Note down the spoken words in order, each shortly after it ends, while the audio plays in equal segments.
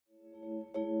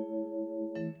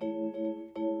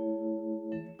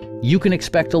You can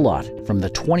expect a lot from the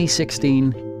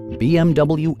 2016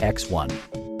 BMW X1.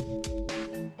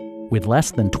 With less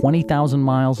than 20,000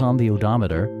 miles on the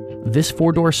odometer, this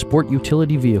four-door sport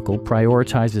utility vehicle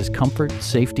prioritizes comfort,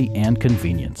 safety, and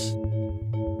convenience.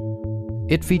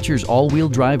 It features all-wheel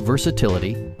drive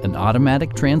versatility, an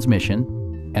automatic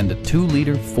transmission, and a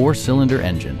 2-liter 4-cylinder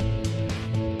engine.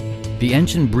 The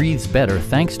engine breathes better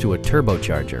thanks to a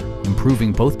turbocharger,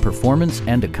 improving both performance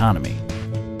and economy.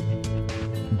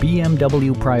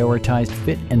 BMW prioritized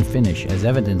fit and finish as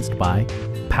evidenced by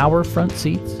power front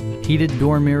seats, heated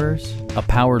door mirrors, a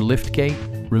power liftgate,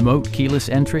 remote keyless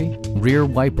entry, rear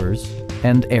wipers,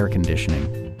 and air conditioning.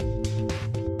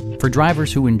 For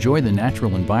drivers who enjoy the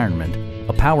natural environment,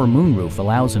 a power moonroof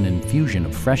allows an infusion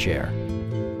of fresh air.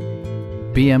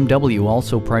 BMW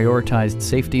also prioritized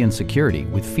safety and security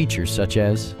with features such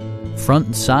as front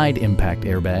and side impact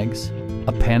airbags,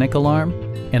 a panic alarm,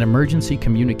 an emergency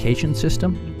communication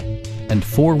system, and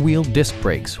 4-wheel disc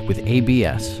brakes with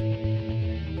ABS.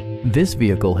 This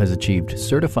vehicle has achieved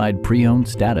certified pre-owned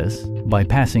status by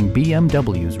passing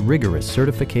BMW's rigorous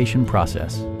certification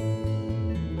process.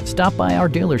 Stop by our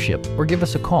dealership or give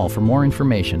us a call for more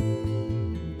information.